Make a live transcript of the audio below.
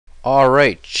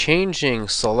Alright, changing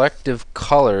selective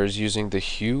colors using the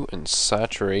hue and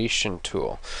saturation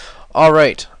tool.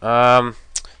 Alright,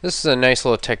 this is a nice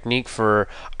little technique for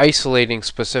isolating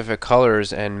specific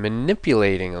colors and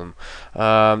manipulating them.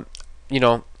 Um, you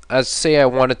know, as say I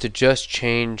wanted to just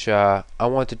change,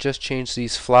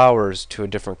 these flowers to a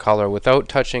different color without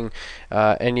touching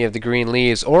any of the green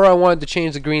leaves, or I wanted to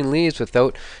change the green leaves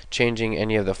without changing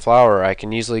any of the flower. I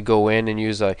can easily go in and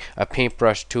use a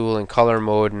paintbrush tool in color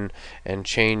mode and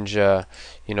change the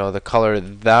color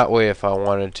that way if I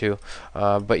wanted to.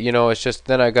 But it's just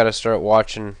then I got to start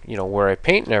watching where I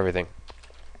paint and everything.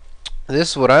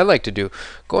 This is what I like to do.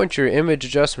 Go into your image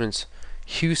adjustments,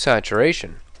 hue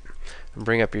saturation, and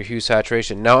bring up your hue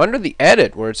saturation. Now under the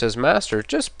edit where it says master,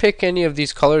 just pick any of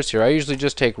these colors here. I usually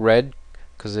just take red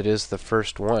because it is the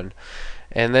first one.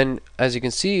 And then as you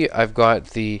can see, I've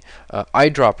got the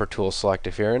eyedropper tool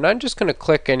selected here, and I'm just going to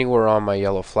click anywhere on my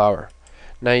yellow flower.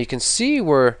 Now you can see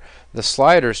where the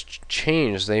sliders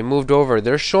changed. They moved over.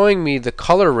 They're showing me the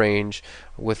color range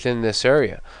within this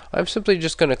area. I'm simply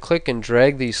just going to click and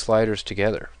drag these sliders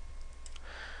together.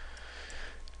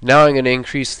 Now I'm going to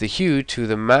increase the hue to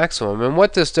the maximum, and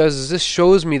what this does is this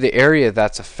shows me the area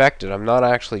that's affected. I'm not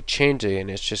actually changing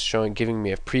it, it's just giving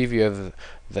me a preview of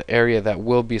the area that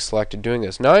will be selected doing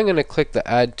this. Now I'm going to click the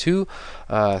add to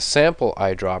sample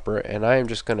eyedropper, and I am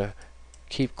just going to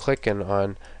keep clicking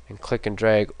on and click and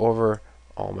drag over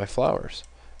all my flowers.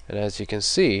 And as you can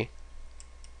see,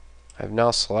 I've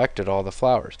now selected all the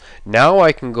flowers. Now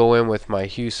I can go in with my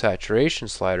hue saturation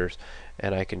sliders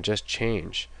and I can just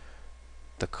change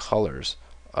the colors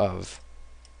of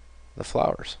the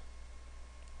flowers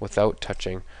without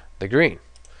touching the green.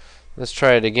 Let's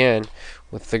try it again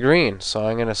with the green. So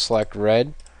I'm going to select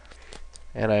red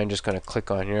and I'm just going to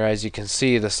click on here. As you can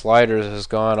see, the sliders has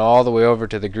gone all the way over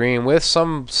to the green with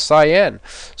some cyan.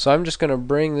 So I'm just going to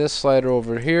bring this slider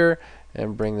over here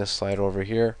and bring this slider over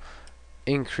here,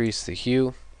 increase the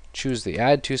hue, choose the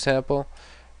add to sample,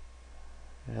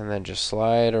 and then just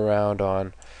slide around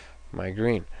on my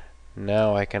green.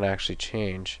 Now I can actually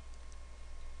change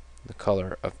the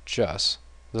color of just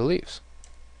the leaves.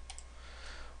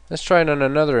 Let's try it on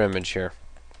another image here.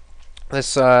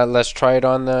 Let's try it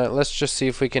on the. Let's just see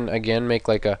if we can again make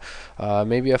like a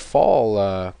maybe a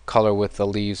fall color with the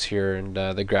leaves here and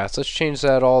the grass. Let's change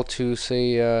that all to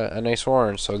say a nice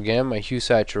orange. So again, my hue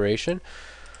saturation,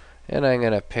 and I'm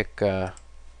gonna pick on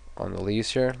the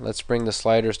leaves here. Let's bring the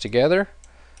sliders together.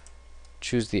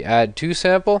 Choose the add to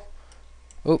sample.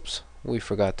 Oops, we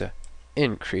forgot to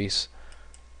increase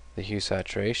the hue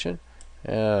saturation.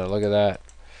 Look at that.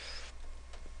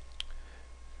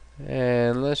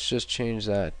 And let's just change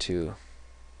that to,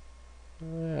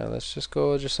 let's just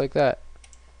go just like that.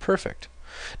 Perfect.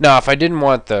 Now if I didn't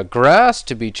want the grass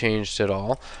to be changed at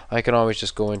all, I can always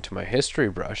just go into my history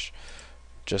brush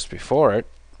just before it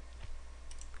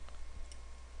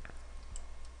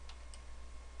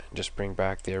and just bring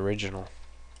back the original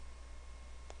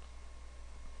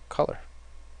color.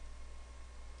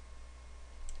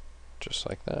 Just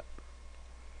like that.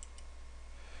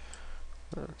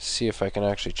 Let's see if I can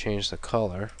actually change the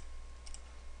color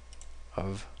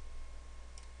of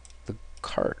the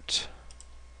cart.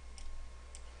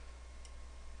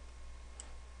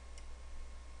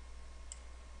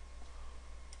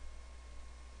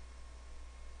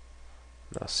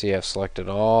 Now see, I've selected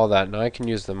all that. Now I can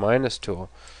use the minus tool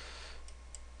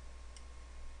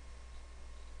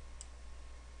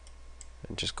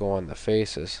and just go on the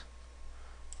faces.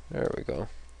 There we go.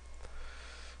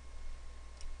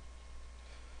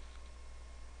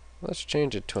 Let's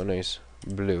change it to a nice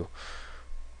blue.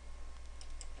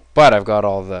 But I've got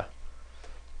all the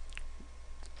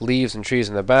leaves and trees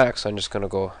in the back, so I'm just going to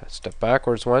go a step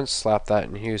backwards once, slap that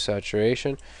in hue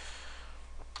saturation,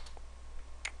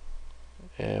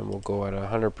 and we'll go at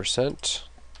 100%.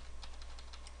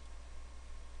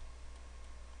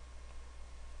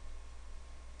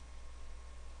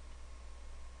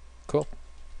 Cool.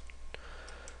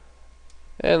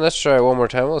 And let's try it one more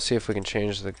time. We'll see if we can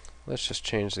change the. Let's just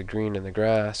change the green in the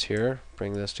grass here.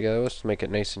 Bring this together. Let's make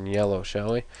it nice and yellow,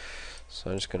 shall we?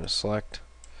 So I'm just going to select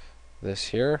this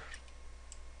here.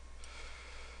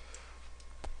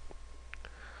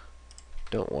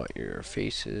 Don't want your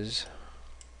faces.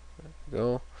 There we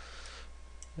go.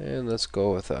 And let's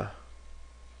go with a.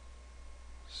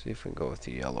 See if we can go with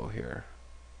the yellow here.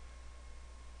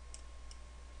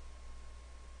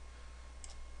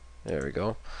 There we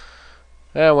go.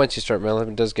 And once you start milling,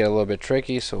 it does get a little bit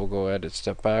tricky, so we'll go ahead and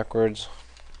step backwards.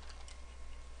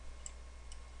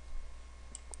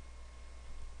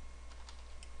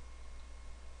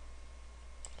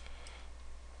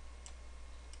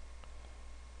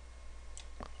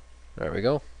 There we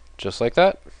go. Just like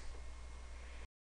that.